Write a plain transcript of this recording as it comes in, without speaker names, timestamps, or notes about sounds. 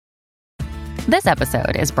This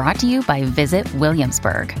episode is brought to you by Visit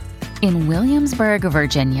Williamsburg. In Williamsburg,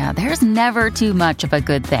 Virginia, there's never too much of a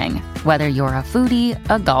good thing. Whether you're a foodie,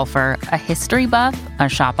 a golfer, a history buff, a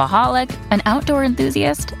shopaholic, an outdoor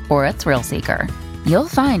enthusiast, or a thrill seeker, you'll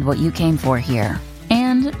find what you came for here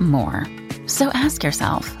and more. So ask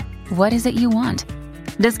yourself, what is it you want?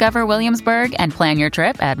 Discover Williamsburg and plan your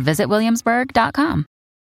trip at visitwilliamsburg.com.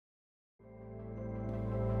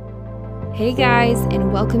 Hey guys,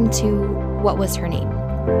 and welcome to What Was Her Name?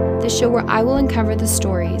 The show where I will uncover the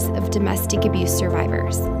stories of domestic abuse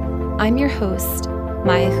survivors. I'm your host,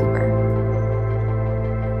 Maya Hooper.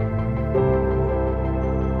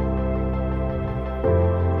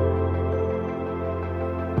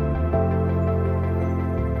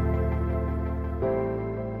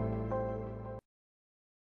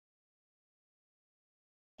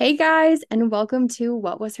 Hey guys, and welcome to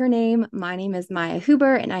What Was Her Name? My name is Maya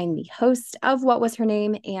Huber, and I'm the host of What Was Her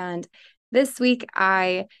Name? And this week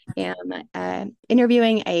I am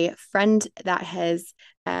interviewing a friend that has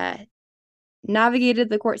navigated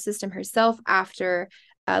the court system herself after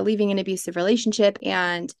leaving an abusive relationship,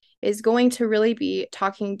 and is going to really be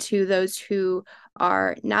talking to those who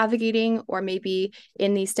are navigating or maybe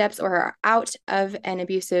in these steps or are out of an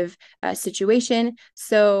abusive situation.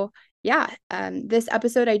 So yeah, this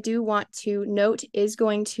episode I do want to note is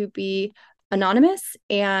going to be anonymous,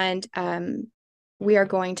 and we are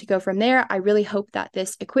going to go from there. I really hope that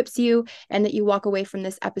this equips you and that you walk away from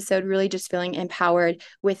this episode really just feeling empowered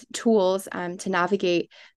with tools to navigate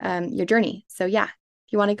your journey. So yeah,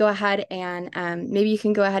 if you want to go ahead and maybe you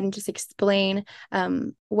can go ahead and just explain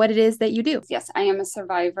what it is that you do. Yes, I am a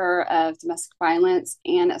survivor of domestic violence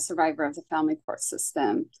and a survivor of the family court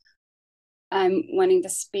system. I'm wanting to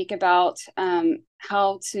speak about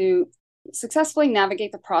how to successfully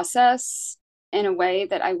navigate the process in a way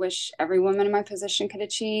that I wish every woman in my position could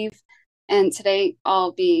achieve. And today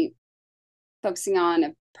I'll be focusing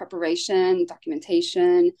on preparation,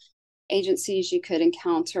 documentation, agencies you could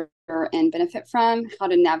encounter and benefit from, how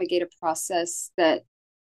to navigate a process that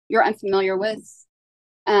you're unfamiliar with.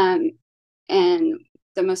 And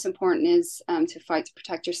the most important is to fight to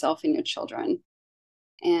protect yourself and your children.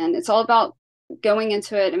 And it's all about going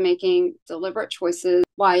into it and making deliberate choices,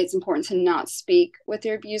 why it's important to not speak with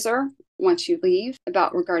your abuser once you leave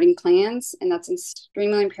about regarding plans. And that's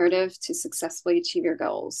extremely imperative to successfully achieve your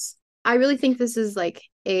goals. I really think this is like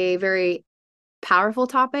a very powerful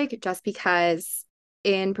topic just because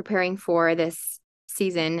in preparing for this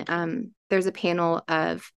season, there's a panel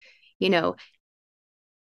of,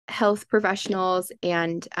 health professionals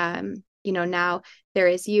and, now there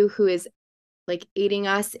is you who is like aiding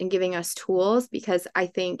us and giving us tools, because I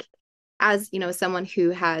think as, someone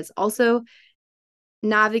who has also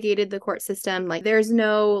navigated the court system, like there's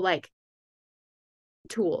no like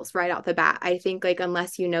tools right out the bat. I think like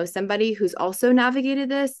unless you know somebody who's also navigated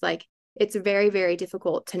this, like it's very, very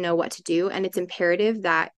difficult to know what to do. And it's imperative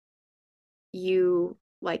that you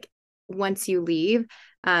like once you leave,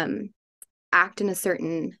 act in a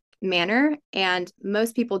certain manner. And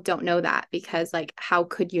most people don't know that, because like how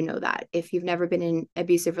could you know that if you've never been in an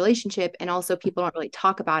abusive relationship? And also people don't really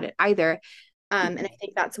talk about it either. And I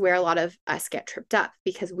think that's where a lot of us get tripped up,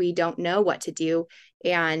 because we don't know what to do.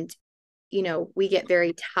 And we get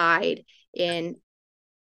very tied in,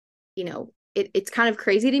 it's kind of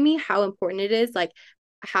crazy to me how important it is, like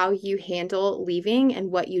how you handle leaving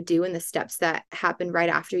and what you do and the steps that happen right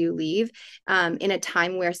after you leave, in a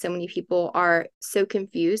time where so many people are so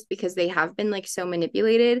confused because they have been like so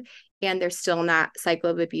manipulated and they're still in that cycle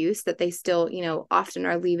of abuse, that they still, often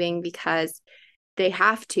are leaving because they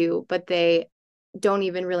have to, but they don't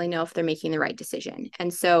even really know if they're making the right decision.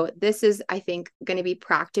 And so this is, I think, going to be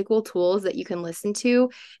practical tools that you can listen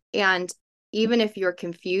to. And even if you're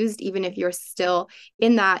confused, even if you're still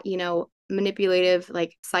in that, manipulative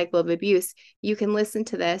like cycle of abuse, you can listen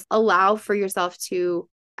to this, allow for yourself to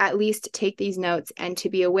at least take these notes and to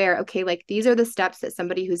be aware, okay, like these are the steps that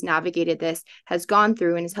somebody who's navigated this has gone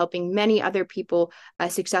through and is helping many other people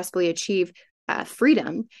successfully achieve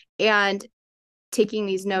freedom. And taking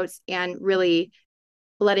these notes and really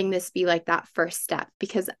letting this be like that first step,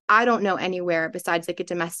 because I don't know anywhere besides like a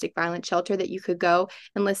domestic violence shelter that you could go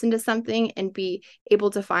and listen to something and be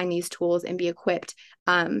able to find these tools and be equipped.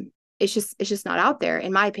 It's just not out there.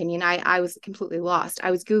 In my opinion, I was completely lost. I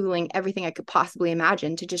was Googling everything I could possibly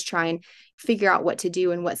imagine to just try and figure out what to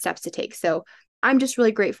do and what steps to take. So I'm just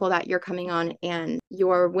really grateful that you're coming on and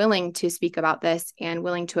you're willing to speak about this and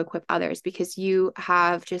willing to equip others, because you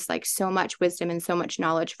have just like so much wisdom and so much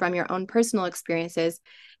knowledge from your own personal experiences.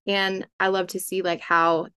 And I love to see like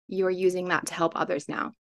how you're using that to help others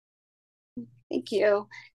now. Thank you.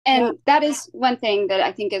 And that is one thing that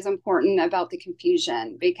I think is important about the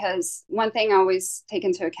confusion, because one thing I always take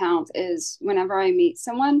into account is whenever I meet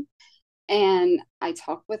someone and I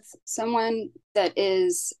talk with someone that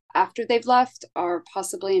is after they've left, or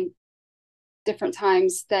possibly in different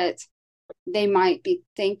times, that they might be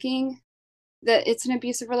thinking that it's an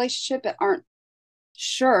abusive relationship but aren't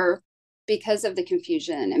sure, because of the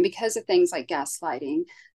confusion and because of things like gaslighting,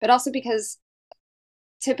 but also because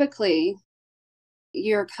typically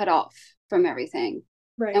you're cut off from everything.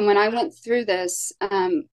 Right. And when I went through this,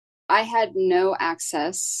 I had no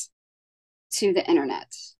access to the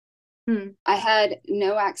internet. I had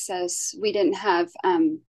no access. We didn't have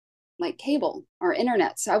like cable or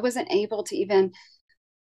internet. So I wasn't able to even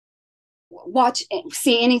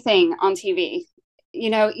see anything on TV,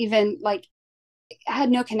 even like I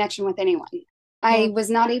had no connection with anyone. I was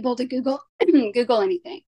not able to Google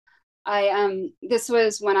anything. This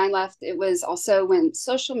was when I left. It was also when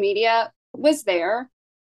social media was there,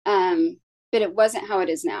 but it wasn't how it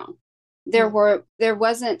is now. There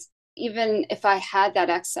wasn't, even if I had that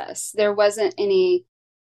access, there wasn't any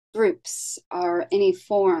groups or any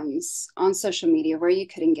forums on social media where you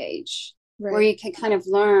could engage, where you could kind of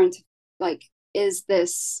learn to, like, am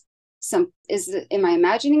I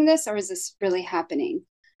imagining this, or is this really happening?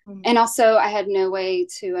 And also I had no way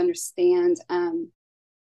to understand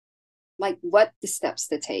like what the steps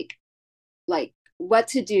to take, like what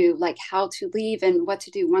to do, like how to leave and what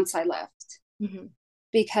to do once I left.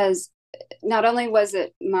 Because not only was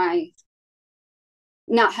it my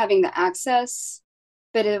not having the access,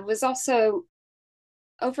 but it was also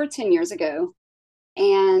over 10 years ago.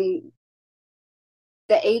 And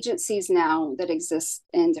the agencies now that exist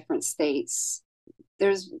in different states,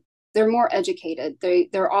 they're more educated.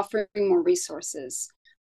 They're offering more resources.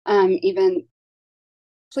 Even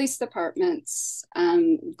police departments,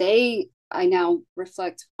 I now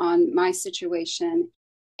reflect on my situation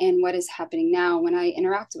and what is happening now when I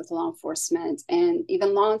interact with law enforcement, and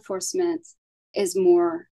even law enforcement is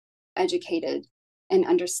more educated and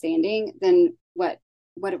understanding than what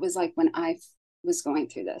it was like when I was going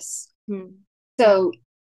through this. So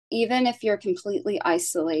even if you're completely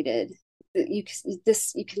isolated, you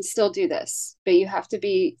can still do this, but you have to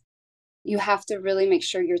really make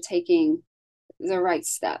sure you're taking the right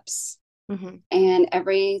steps. And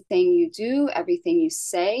everything you do, everything you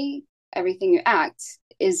say, everything you act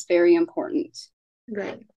is very important.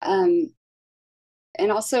 Right. And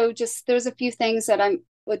also, just there's a few things that I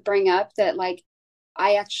would bring up that, like,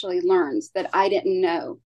 I actually learned that I didn't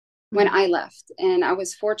know when I left. And I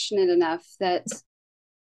was fortunate enough that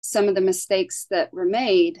some of the mistakes that were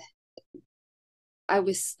made, I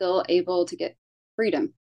was still able to get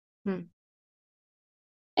freedom.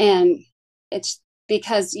 And it's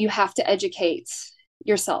because you have to educate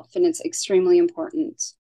yourself, and it's extremely important.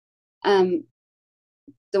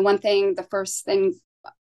 The first thing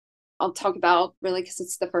I'll talk about, really, because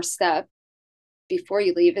it's the first step before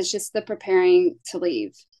you leave, is just the preparing to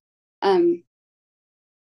leave. A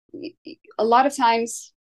lot of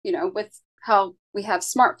times, with how we have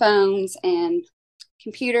smartphones and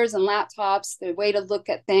computers and laptops, the way to look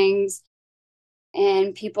at things,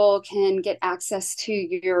 and people can get access to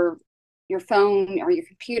your phone or your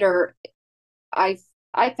computer. I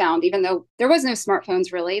found, even though there was no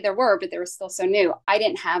smartphones, really, there were, but they were still so new, I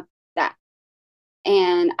didn't have that.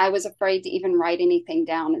 And I was afraid to even write anything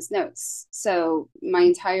down as notes. So my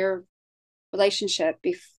entire relationship,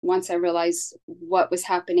 once I realized what was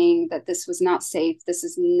happening, that this was not safe, this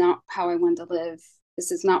is not how I wanted to live,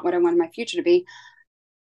 this is not what I wanted my future to be,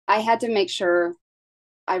 I had to make sure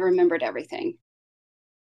I remembered everything.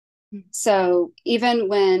 So even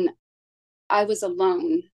when I was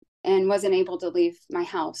alone and wasn't able to leave my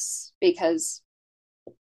house because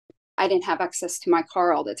I didn't have access to my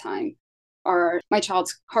car all the time, or my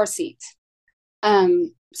child's car seat,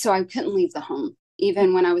 so I couldn't leave the home.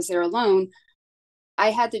 Even when I was there alone,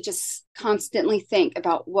 I had to just constantly think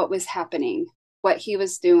about what was happening, what he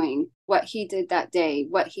was doing, what he did that day,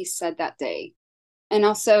 what he said that day. And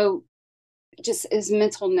also just as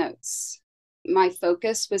mental notes. My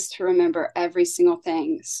focus was to remember every single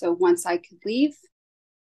thing. So once I could leave,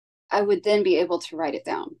 I would then be able to write it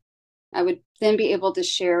down. I would then be able to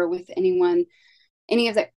share with anyone, any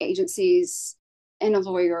of the agencies, and a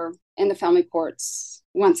lawyer, and the family courts,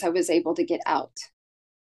 once I was able to get out.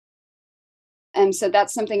 And so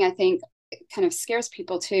that's something I think kind of scares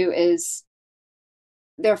people too, is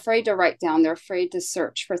they're afraid to write down, they're afraid to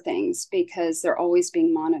search for things because they're always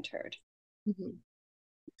being monitored.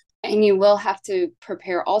 And you will have to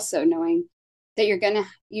prepare, also knowing that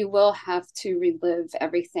you will have to relive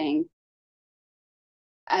everything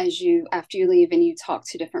after you leave and you talk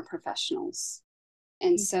to different professionals.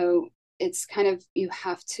 And so it's kind of, you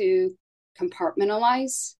have to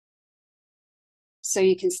compartmentalize so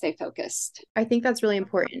you can stay focused. I think that's really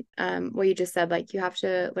important. What you just said, like you have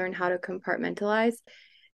to learn how to compartmentalize.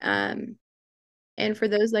 And for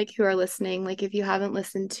those like who are listening, like if you haven't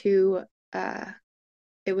listened to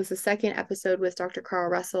it was the second episode with Dr. Carl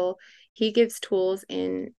Russell. He gives tools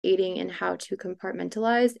in aiding in how to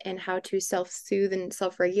compartmentalize and how to self-soothe and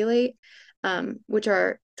self-regulate, which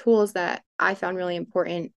are tools that I found really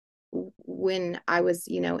important when I was,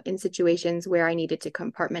 in situations where I needed to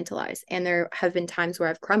compartmentalize. And there have been times where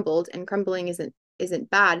I've crumbled, and crumbling isn't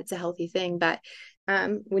bad. It's a healthy thing. But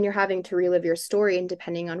when you're having to relive your story, and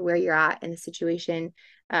depending on where you're at in the situation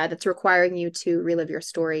that's requiring you to relive your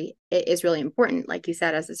story, it is really important, like you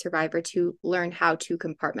said, as a survivor, to learn how to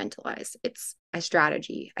compartmentalize. It's a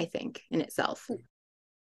strategy, I think, in itself.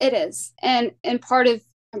 It is. And part of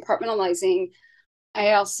compartmentalizing,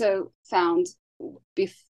 I also found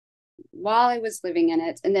while I was living in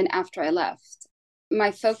it, and then after I left,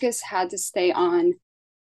 my focus had to stay on,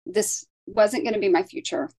 this wasn't going to be my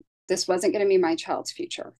future. This wasn't going to be my child's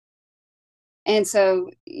future. And so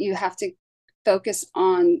you have to focus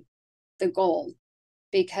on the goal,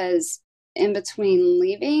 because in between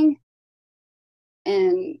leaving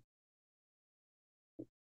and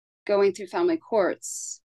going through family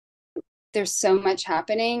courts, there's so much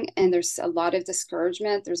happening, and there's a lot of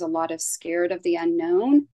discouragement. There's a lot of scared of the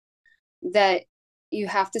unknown, that you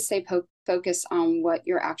have to stay focused on what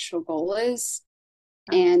your actual goal is.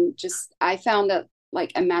 And just, I found that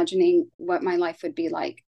like imagining what my life would be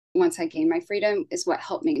like once I gained my freedom is what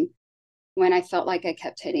helped me when I felt like I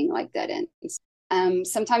kept hitting like dead ends.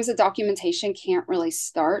 Sometimes the documentation can't really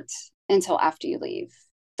start until after you leave.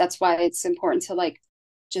 That's why it's important to like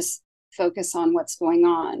just focus on what's going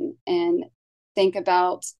on and think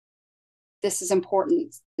about, this is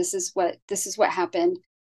important. This is what happened.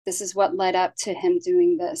 This is what led up to him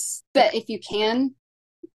doing this. But if you can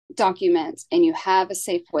document and you have a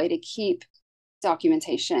safe way to keep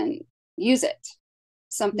documentation, use it.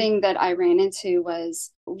 Something that I ran into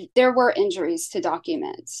was, there were injuries to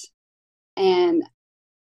document, and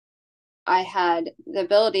I had the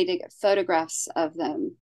ability to get photographs of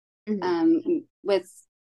them.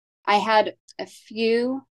 I had a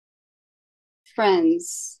few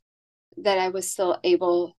friends that I was still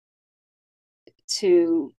able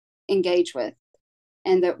to engage with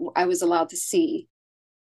and that I was allowed to see.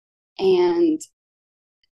 And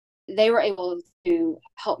they were able to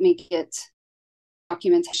help me get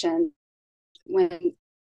documentation when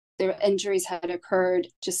their injuries had occurred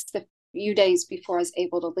just a few days before I was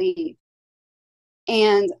able to leave.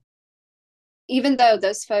 And even though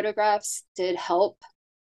those photographs did help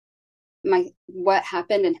what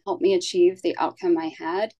happened and help me achieve the outcome I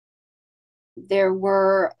had, there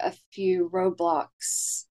were a few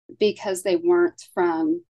roadblocks because they weren't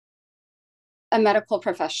from a medical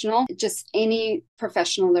professional, just any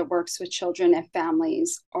professional that works with children and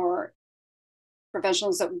families, or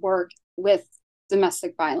professionals that work with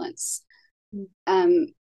domestic violence.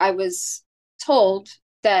 I was told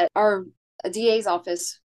that our DA's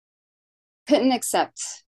office couldn't accept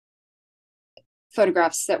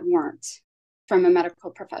photographs that weren't from a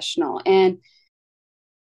medical professional. And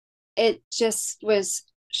it just was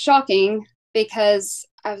shocking, because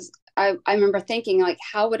I remember thinking, like,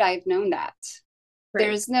 how would I have known that? Right.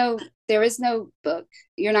 There is no book.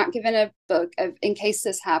 You're not given a book of, in case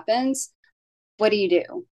this happens, what do you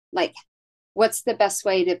do? Like, what's the best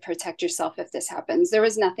way to protect yourself if this happens? There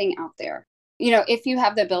was nothing out there. If you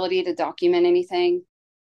have the ability to document anything,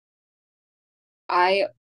 I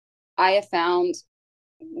have found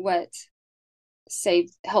what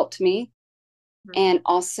helped me, and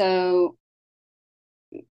also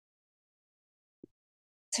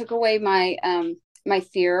took away my my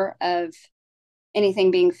fear of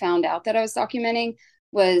anything being found out that I was documenting.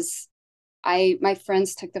 Was my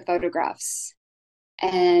friends took the photographs,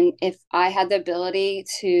 and if I had the ability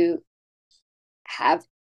to have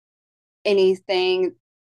anything,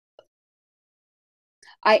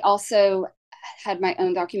 I also had my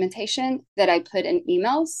own documentation that I put in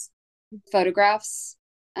emails, photographs,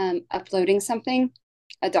 uploading something,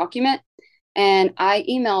 a document, and I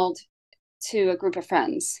emailed to a group of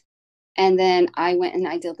friends, and then I went and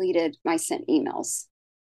I deleted my sent emails.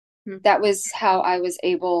 That was how I was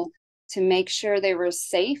able to make sure they were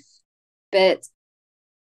safe, but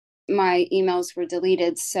my emails were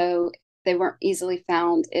deleted so they weren't easily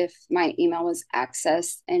found if my email was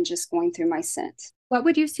accessed and just going through my sent. What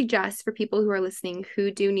would you suggest for people who are listening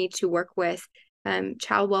who do need to work with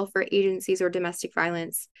child welfare agencies or domestic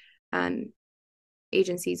violence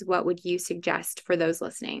agencies, what would you suggest for those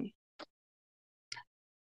listening?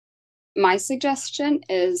 My suggestion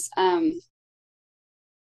is you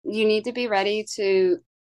need to be ready to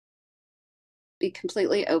be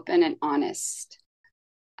completely open and honest.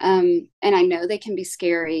 And I know they can be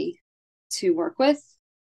scary to work with.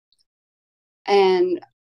 And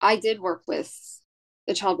I did work with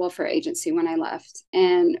the child welfare agency when I left.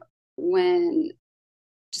 And when,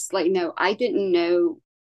 just to let you know, I didn't know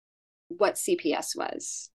what CPS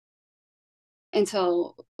was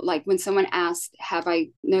until, like, when someone asked, have I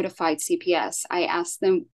notified CPS? I asked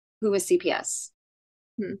them, who is CPS?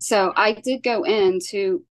 So I did go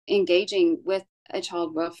into engaging with a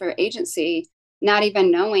child welfare agency, not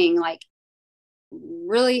even knowing like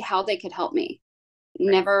really how they could help me.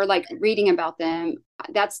 Never like reading about them.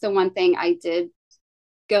 That's the one thing I did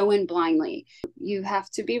go in blindly. You have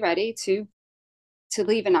to be ready to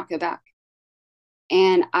leave and not go back.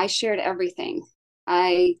 And I shared everything.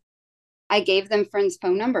 I gave them friends'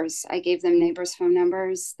 phone numbers. I gave them neighbors' phone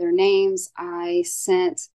numbers, their names. I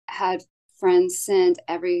had friends send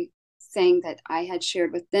everything that I had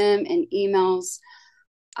shared with them in emails.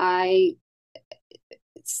 I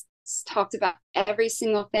talked about every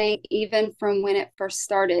single thing, even from when it first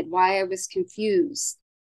started, why I was confused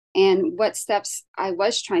and what steps I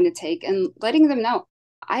was trying to take, and letting them know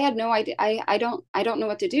I had no idea. I don't know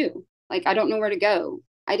what to do. Like, I don't know where to go.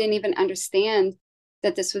 I didn't even understand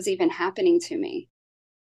that this was even happening to me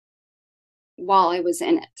while I was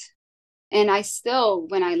in it. And I still,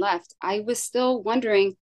 when I left, I was still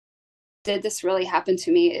wondering, did this really happen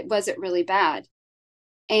to me? Was it really bad?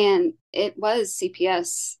 And it was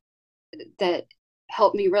CPS that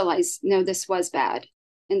helped me realize, no, this was bad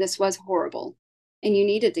and this was horrible and you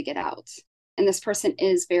needed to get out. And this person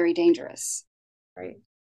is very dangerous. Right.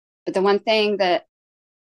 But the one thing that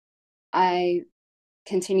I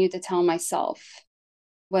continued to tell myself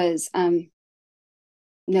was,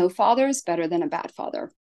 no father is better than a bad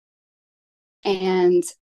father. And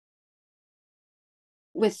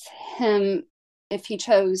with him, if he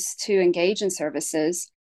chose to engage in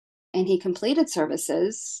services and he completed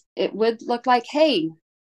services, it would look like, hey,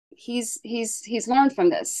 he's learned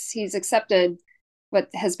from this. He's accepted what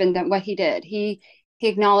has been done, what he did. He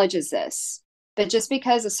acknowledges this. But just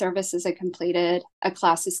because a service is completed, a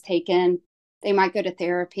class is taken, they might go to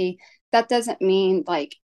therapy, that doesn't mean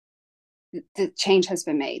like the change has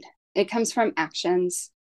been made. It comes from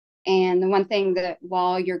actions. And the one thing that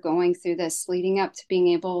while you're going through this, leading up to being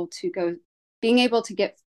able to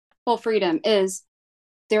get full freedom, is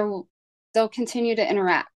they'll continue to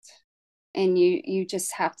interact. And you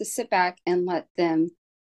just have to sit back and let them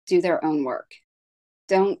do their own work.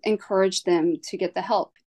 Don't encourage them to get the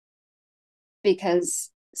help,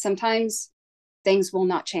 because sometimes things will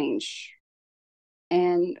not change.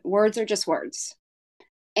 And words are just words.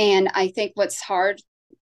 And I think what's hard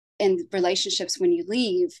in relationships, when you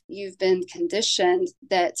leave, you've been conditioned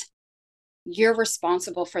that you're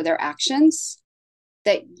responsible for their actions,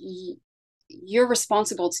 that you're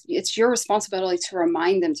responsible. It's your responsibility to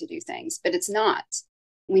remind them to do things, but it's not.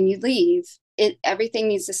 When you leave, everything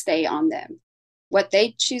needs to stay on them. What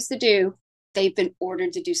they choose to do, they've been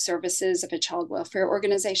ordered to do services if a child welfare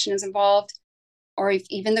organization is involved, or if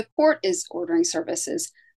even the court is ordering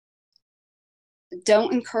services.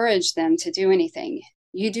 Don't encourage them to do anything.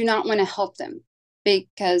 You do not want to help them,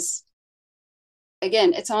 because,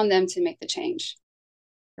 again, it's on them to make the change.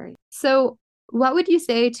 Right. So what would you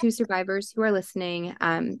say to survivors who are listening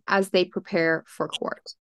as they prepare for court?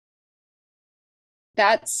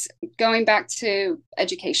 That's going back to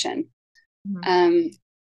education. Mm-hmm.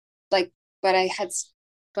 Like what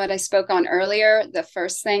I spoke on earlier, the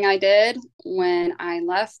first thing I did when I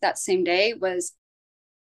left that same day was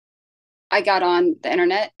I got on the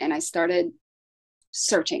internet and I started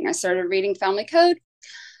searching. I started reading family code.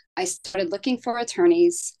 I started looking for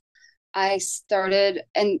attorneys. And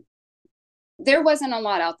there wasn't a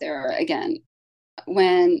lot out there. Again,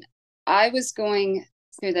 when I was going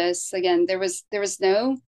through this, again, there's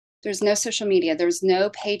no social media. There's no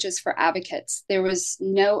pages for advocates. There's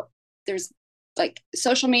like,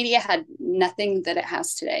 social media had nothing that it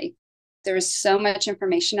has today. There is so much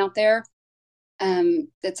information out there.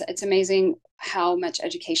 It's amazing how much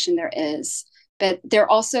education there is. But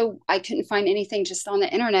I couldn't find anything just on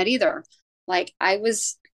the internet either. Like, I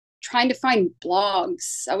was trying to find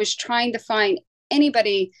blogs. I was trying to find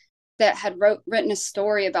anybody that had written a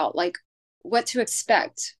story about like what to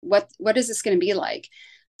expect. What is this going to be like?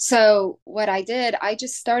 So what I did, I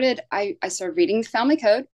started reading family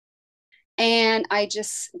code, and I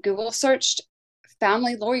just Google searched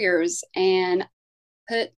family lawyers and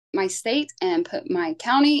put my state and put my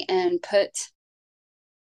county and put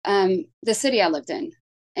the city I lived in.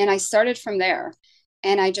 And I started from there,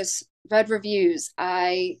 and I just read reviews.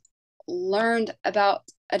 I learned about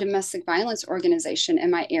a domestic violence organization in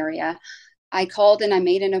my area. I called and I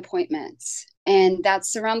made an appointment. And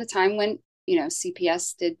that's around the time when,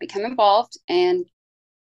 CPS did become involved. And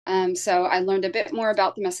so I learned a bit more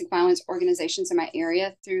about domestic violence organizations in my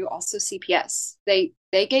area through also CPS. They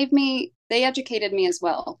educated me as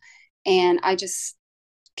well. And I just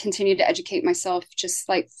continued to educate myself just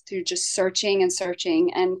like through just searching and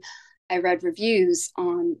searching. And I read reviews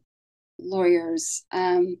on lawyers.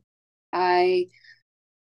 I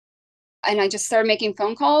just started making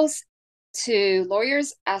phone calls to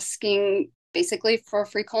lawyers asking basically for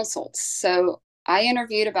free consults. So I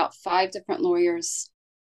interviewed about 5 different lawyers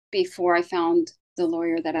before I found the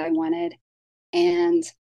lawyer that I wanted. And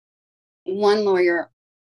one lawyer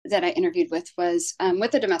that I interviewed with was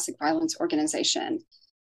with a domestic violence organization.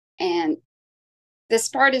 And this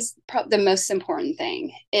part is the most important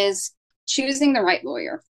thing, is choosing the right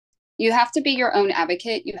lawyer. You have to be your own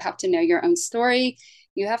advocate. You have to know your own story.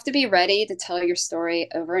 You have to be ready to tell your story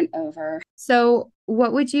over and over. So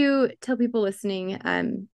what would you tell people listening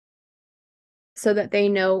so that they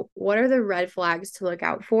know what are the red flags to look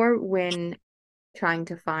out for when trying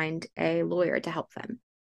to find a lawyer to help them?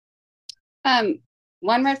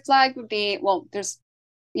 One red flag would be, I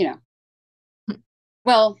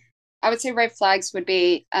would say red flags would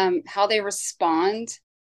be how they respond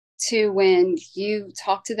to when you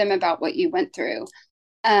talk to them about what you went through.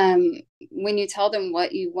 When you tell them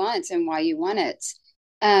what you want and why you want it,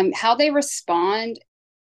 how they respond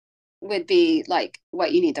would be like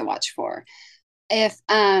what you need to watch for. If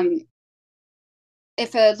a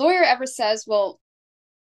lawyer ever says, well,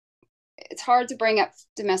 it's hard to bring up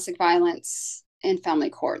domestic violence in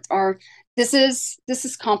family court, or this is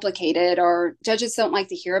complicated, or judges don't like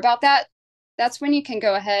to hear about that, that's when you can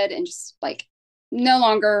go ahead and just like no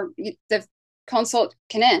longer the consult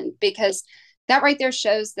can end, because that right there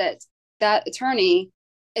shows that that attorney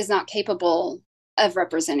is not capable of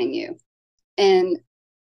representing you and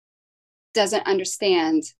doesn't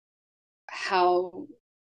understand how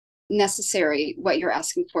necessary what you're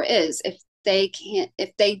asking for is. If they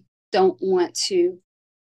don't want to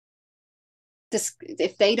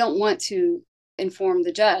inform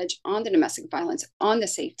the judge on the domestic violence, on the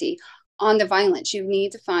safety, on the violence, you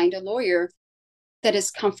need to find a lawyer that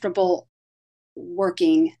is comfortable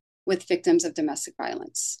working with victims of domestic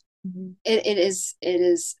violence. Mm-hmm. It is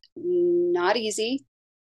not easy,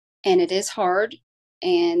 and it is hard,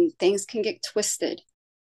 and things can get twisted.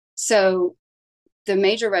 So the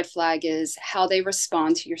major red flag is how they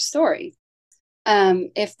respond to your story.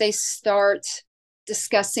 If they start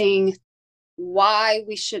discussing why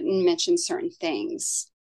we shouldn't mention certain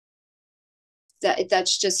things,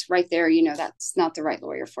 that's just right there, that's not the right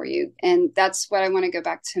lawyer for you. And that's what I want to go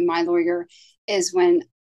back to. My lawyer is when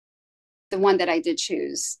the one that I did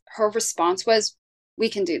choose, her response was, we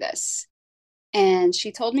can do this. And she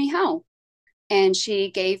told me how. And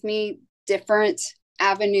she gave me different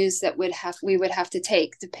avenues that we would have to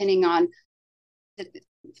take depending on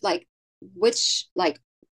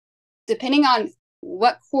depending on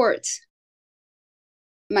what court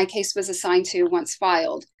my case was assigned to once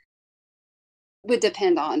filed, would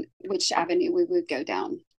depend on which avenue we would go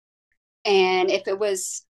down. And if it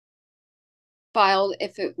was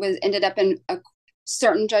ended up in a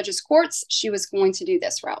certain judge's courts, she was going to do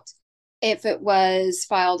this route. If it was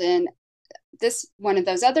filed in one of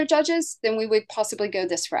those other judges, then we would possibly go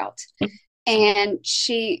this route. And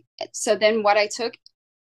so then what I took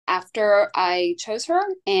after I chose her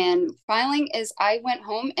and filing is I went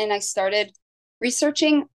home and I started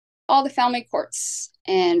researching all the family courts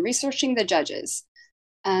and researching the judges.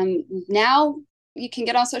 Now you can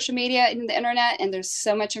get on social media and the internet, and there's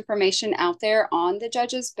so much information out there on the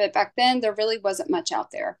judges, but back then there really wasn't much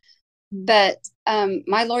out there. Mm-hmm. But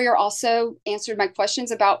my lawyer also answered my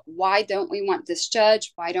questions about why don't we want this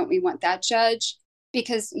judge? Why don't we want that judge?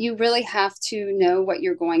 Because you really have to know what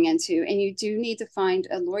you're going into, and you do need to find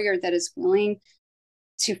a lawyer that is willing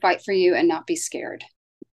to fight for you and not be scared.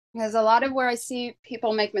 Because a lot of where I see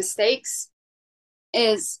people make mistakes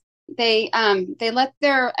is they let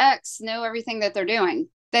their ex know everything that they're doing.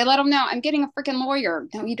 They let them know, I'm getting a freaking lawyer.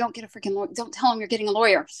 No, you don't get a freaking lawyer. Don't tell them you're getting a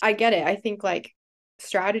lawyer. I get it. I think like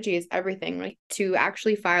strategy is everything. Like to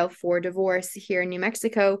actually file for divorce here in New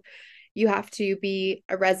Mexico, you have to be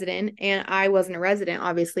a resident. And I wasn't a resident,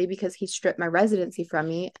 obviously, because he stripped my residency from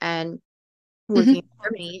me and working in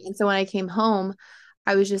Germany. And so when I came home,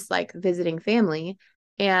 I was just like visiting family.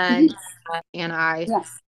 And I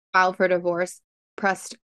filed for divorce,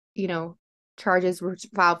 pressed, charges were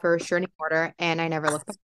filed for a restraining order, and I never looked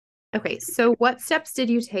back. Okay, so what steps did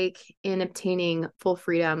you take in obtaining full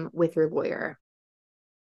freedom with your lawyer?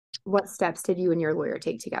 What steps did you and your lawyer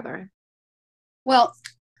take together? Well,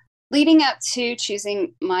 leading up to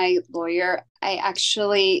choosing my lawyer, I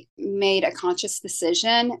actually made a conscious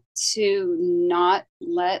decision to not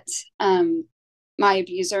let my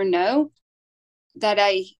abuser know that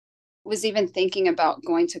I was even thinking about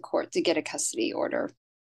going to court to get a custody order.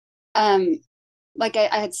 Like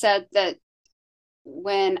I had said that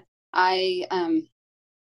when I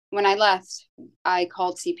when I left, I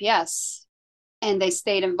called CPS and they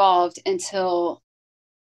stayed involved until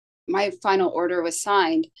my final order was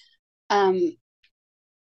signed. Um,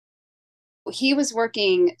 he was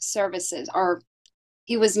working services, or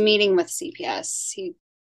he was meeting with CPS. He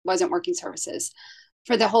wasn't working services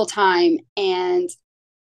for the whole time. And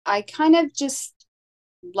I kind of just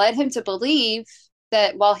led him to believe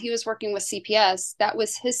that while he was working with CPS, that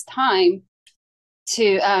was his time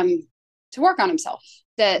to work on himself.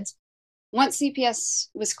 That once CPS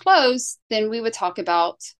was closed, then we would talk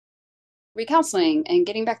about recounseling and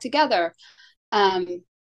getting back together.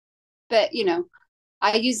 But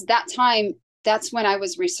I used that time. That's when I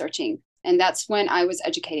was researching, and that's when I was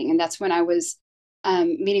educating, and that's when I was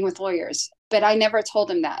meeting with lawyers. But I never told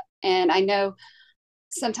him that. And I know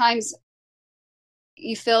sometimes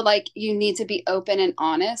you feel like you need to be open and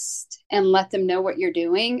honest and let them know what you're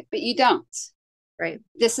doing, but you don't. Right.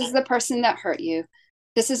 This is the person that hurt you.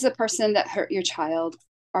 This is the person that hurt your child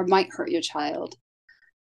or might hurt your child.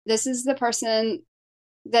 This is the person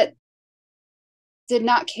that did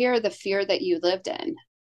not care the fear that you lived in,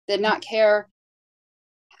 did not care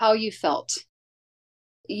how you felt.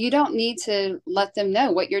 You don't need to let them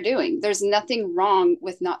know what you're doing. There's nothing wrong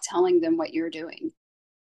with not telling them what you're doing.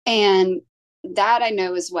 And that I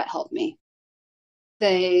know is what helped me.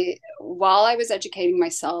 While I was educating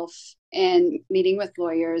myself and meeting with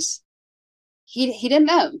lawyers, he didn't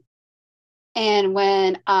know. And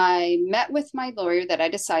when I met with my lawyer that I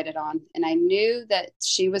decided on, and I knew that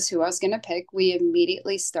she was who I was going to pick, we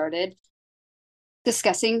immediately started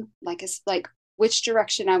discussing like which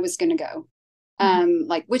direction I was going to go,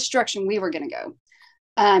 like which direction we were going to go.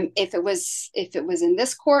 If it was in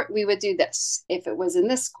this court, we would do this. If it was in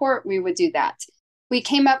this court, we would do that. We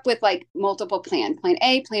came up with like multiple plan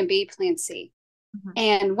A, plan B, plan C. Mm-hmm.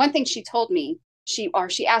 And one thing she told me, she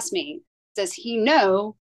asked me, does he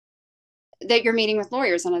know that you're meeting with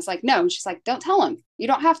lawyers? And I was like, no. And she's like, don't tell him. You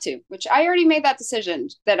don't have to, which I already made that decision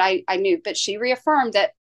that I knew, but she reaffirmed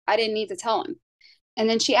that I didn't need to tell him. And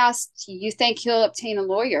then she asked, you think he'll obtain a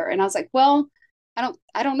lawyer? And I was like, well,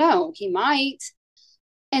 I don't know. He might.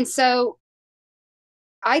 And so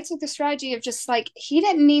I took the strategy of just like, he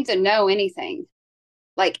didn't need to know anything.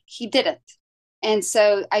 Like he didn't. And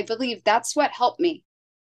so I believe that's what helped me.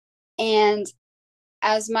 And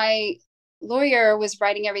as my lawyer was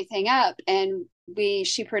writing everything up, and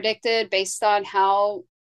she predicted based on how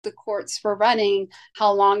the courts were running,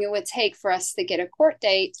 how long it would take for us to get a court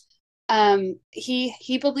date.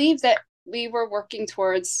 He believed that we were working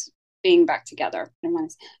towards being back together.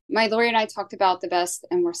 My lawyer and I talked about the best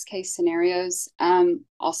and worst case scenarios.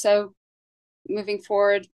 Also moving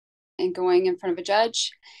forward and going in front of a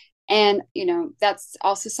judge. And, that's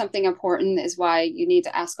also something important, is why you need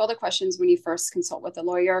to ask all the questions when you first consult with a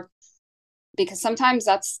lawyer, because sometimes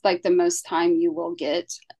that's like the most time you will get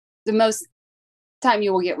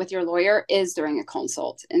with your lawyer is during a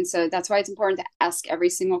consult. And so that's why it's important to ask every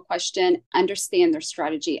single question, understand their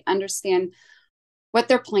strategy, understand what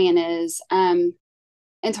their plan is, and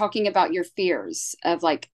talking about your fears of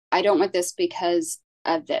like, I don't want this because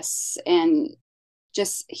of this, and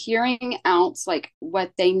just hearing out like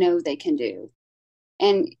what they know they can do.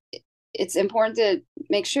 And it's important to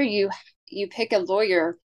make sure you pick a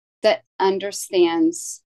lawyer that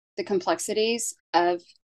understands the complexities of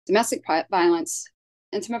domestic violence,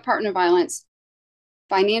 intimate partner violence,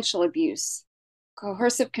 financial abuse,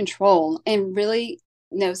 coercive control, and really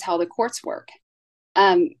knows how the courts work.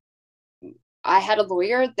 I had a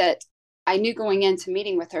lawyer that I knew going into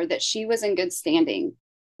meeting with her that she was in good standing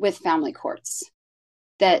with family courts,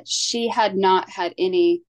 that she had not had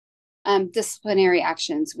any disciplinary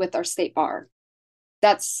actions with our state bar.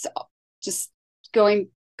 That's just going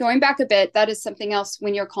back a bit. That is something else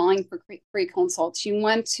when you're calling for free consults. You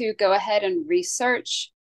want to go ahead and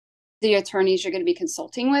research the attorneys you're going to be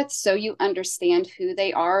consulting with, so you understand who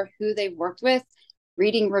they are, who they've worked with,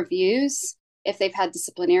 reading reviews, if they've had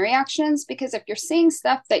disciplinary actions, because if you're seeing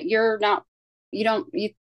stuff that you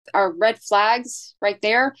are red flags right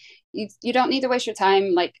there, you don't need to waste your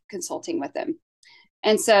time like consulting with them.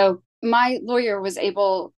 And so my lawyer was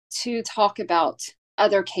able to talk about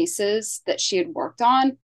other cases that she had worked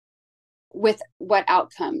on with what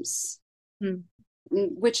outcomes, Mm.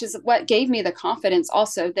 which is what gave me the confidence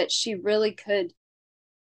also that she really could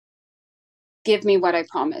give me what I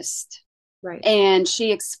promised. Right. And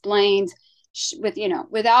she explained with,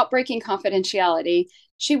 without breaking confidentiality,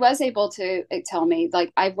 she was able to tell me,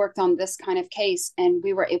 like, I've worked on this kind of case and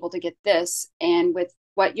we were able to get this. And with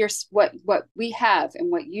what we have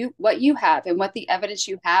and what you have and what the evidence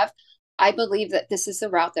you have, I believe that this is the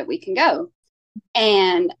route that we can go.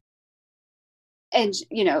 And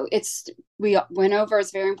we went over,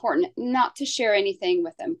 it's very important not to share anything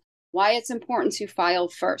with them. Why it's important to file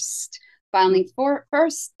first. Filing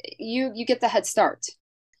first, you get the head start.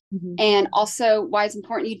 Mm-hmm. And also why it's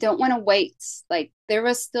important, you don't want to wait. Like, there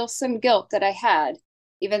was still some guilt that I had,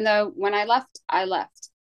 even though when I left.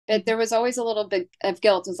 But there was always a little bit of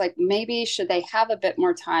guilt. It's like, maybe should they have a bit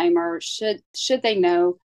more time, or should they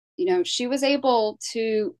know? She was able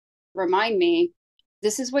to remind me,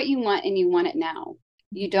 this is what you want and you want it now.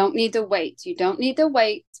 You don't need to wait. You don't need to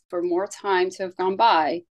wait for more time to have gone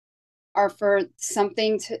by, or for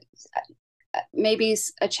something to maybe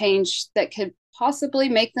a change that could possibly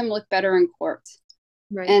make them look better in court.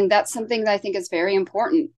 Right. And that's something that I think is very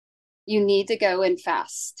important. You need to go in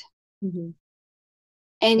fast. Mm-hmm.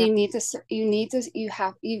 And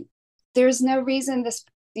yeah. There's no reason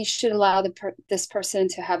you should allow this person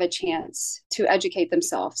to have a chance to educate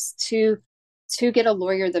themselves, to get a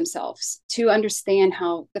lawyer themselves, to understand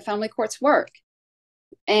how the family courts work.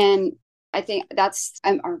 And I think that's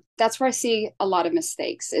where I see a lot of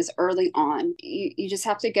mistakes, is early on. You just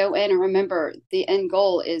have to go in and remember the end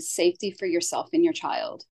goal is safety for yourself and your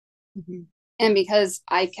child. Mm-hmm. And because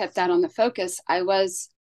I kept that on the focus, I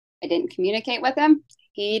didn't communicate with him.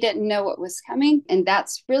 He didn't know what was coming. And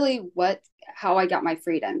that's really how I got my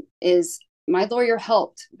freedom, is my lawyer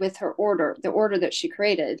helped with the order that she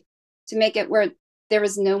created, to make it where there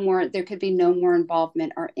could be no more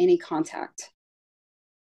involvement or any contact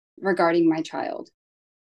regarding my child.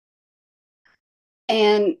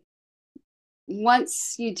 And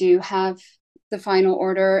once you do have the final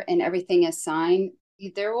order and everything is signed,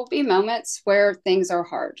 there will be moments where things are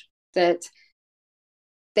hard, that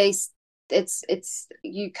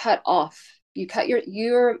you cut off.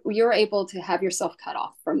 You're able to have yourself cut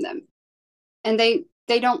off from them. And they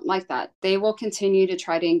don't like that. They will continue to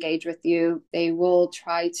try to engage with you. They will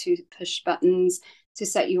try to push buttons to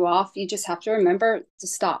set you off. You just have to remember to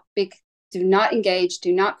stop. Do not engage.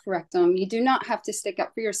 Do not correct them. You do not have to stick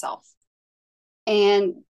up for yourself.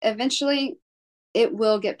 And eventually it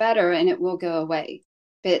will get better and it will go away.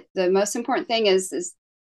 But the most important thing is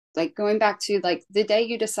like, going back to, like, the day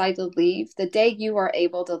you decide to leave, the day you are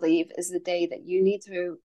able to leave is the day that you need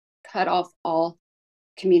to cut off all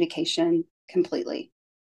communication completely.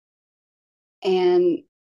 And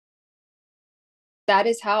that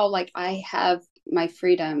is how, like, I have my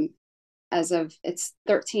freedom as of, it's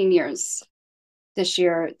 13 years this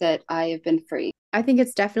year that I have been free. I think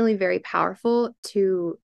it's definitely very powerful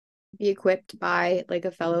to be equipped by, like,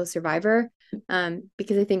 a fellow survivor,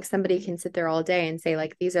 because I think somebody can sit there all day and say,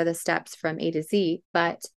 like, these are the steps from A to Z.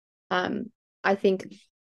 But I think,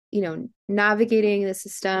 navigating the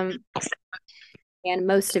system, and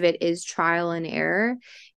most of it is trial and error.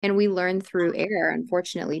 And we learn through error,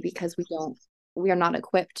 unfortunately, because we are not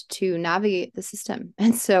equipped to navigate the system.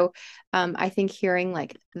 And so I think hearing,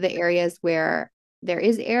 like, the areas where there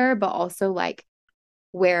is error, but also, like,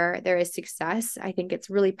 where there is success, I think it's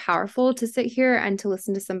really powerful to sit here and to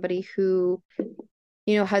listen to somebody who,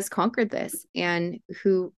 has conquered this and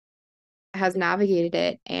who has navigated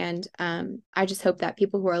it. And I just hope that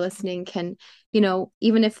people who are listening can,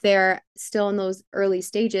 even if they're still in those early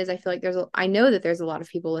stages, I feel like I know that there's a lot of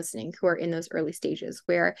people listening who are in those early stages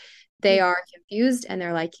where they are confused and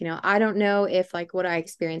they're like, I don't know if, like, what I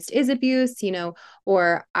experienced is abuse,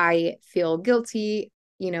 or I feel guilty,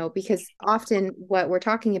 because often what we're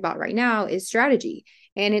talking about right now is strategy.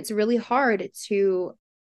 And it's really hard to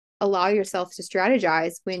allow yourself to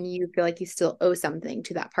strategize when you feel like you still owe something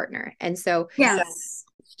to that partner. And so Yes.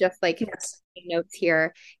 it's just like taking notes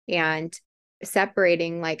here and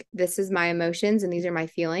separating, like, this is my emotions and these are my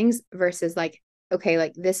feelings, versus, like, okay,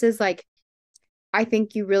 like, this is, like, I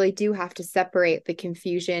think you really do have to separate the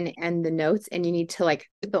confusion and the notes. And you need to, like,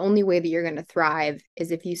 the only way that you're going to thrive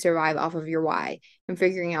is if you survive off of your why and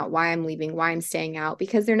figuring out why I'm leaving, why I'm staying out,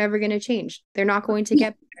 because they're never going to change. They're not going to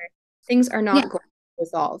get better. Things are not going to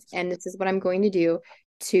resolve. And this is what I'm going to do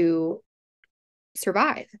to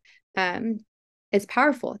survive. It's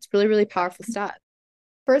powerful. It's really, really powerful stuff.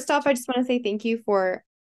 First off, I just want to say thank you for,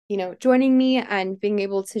 joining me and being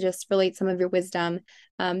able to just relate some of your wisdom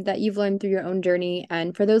that you've learned through your own journey.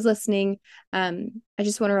 And for those listening, I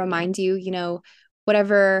just want to remind you,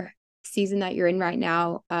 whatever season that you're in right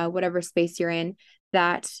now, whatever space you're in,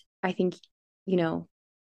 that I think,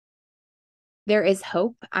 there is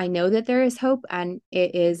hope. I know that there is hope, and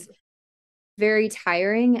it is very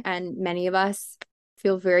tiring, and many of us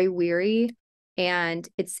feel very weary, and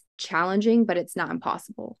it's challenging, but it's not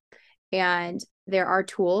impossible. And there are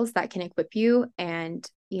tools that can equip you. And,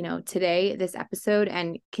 today, this episode,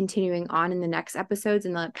 and continuing on in the next episodes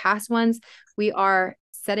and the past ones, we are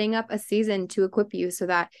setting up a season to equip you so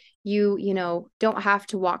that you don't have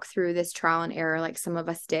to walk through this trial and error like some of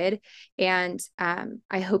us did. And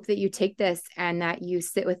I hope that you take this and that you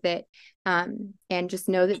sit with it, and just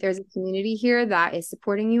know that there's a community here that is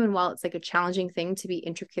supporting you. And while it's like a challenging thing to be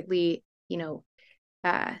intricately,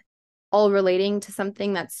 all relating to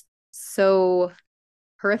something that's so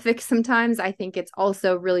horrific sometimes, I think it's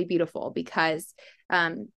also really beautiful, because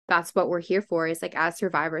that's what we're here for, is like, as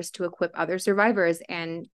survivors, to equip other survivors,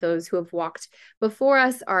 and those who have walked before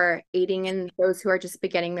us are aiding in those who are just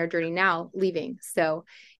beginning their journey now, leaving. So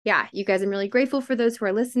yeah, you guys, I'm really grateful for those who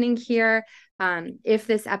are listening here. If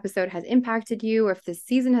this episode has impacted you, or if this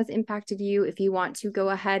season has impacted you, if you want to go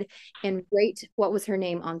ahead and rate What Was Her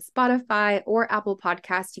Name on Spotify or Apple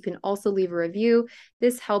Podcasts, you can also leave a review.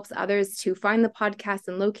 This helps others to find the podcast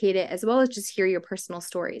and locate it, as well as just hear your personal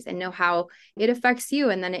stories and know how it affects you,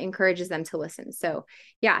 and then it encourages them to listen. So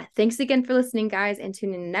yeah, thanks again for listening, guys, and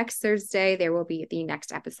tune in next Thursday. There will be the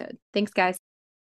next episode. Thanks, guys.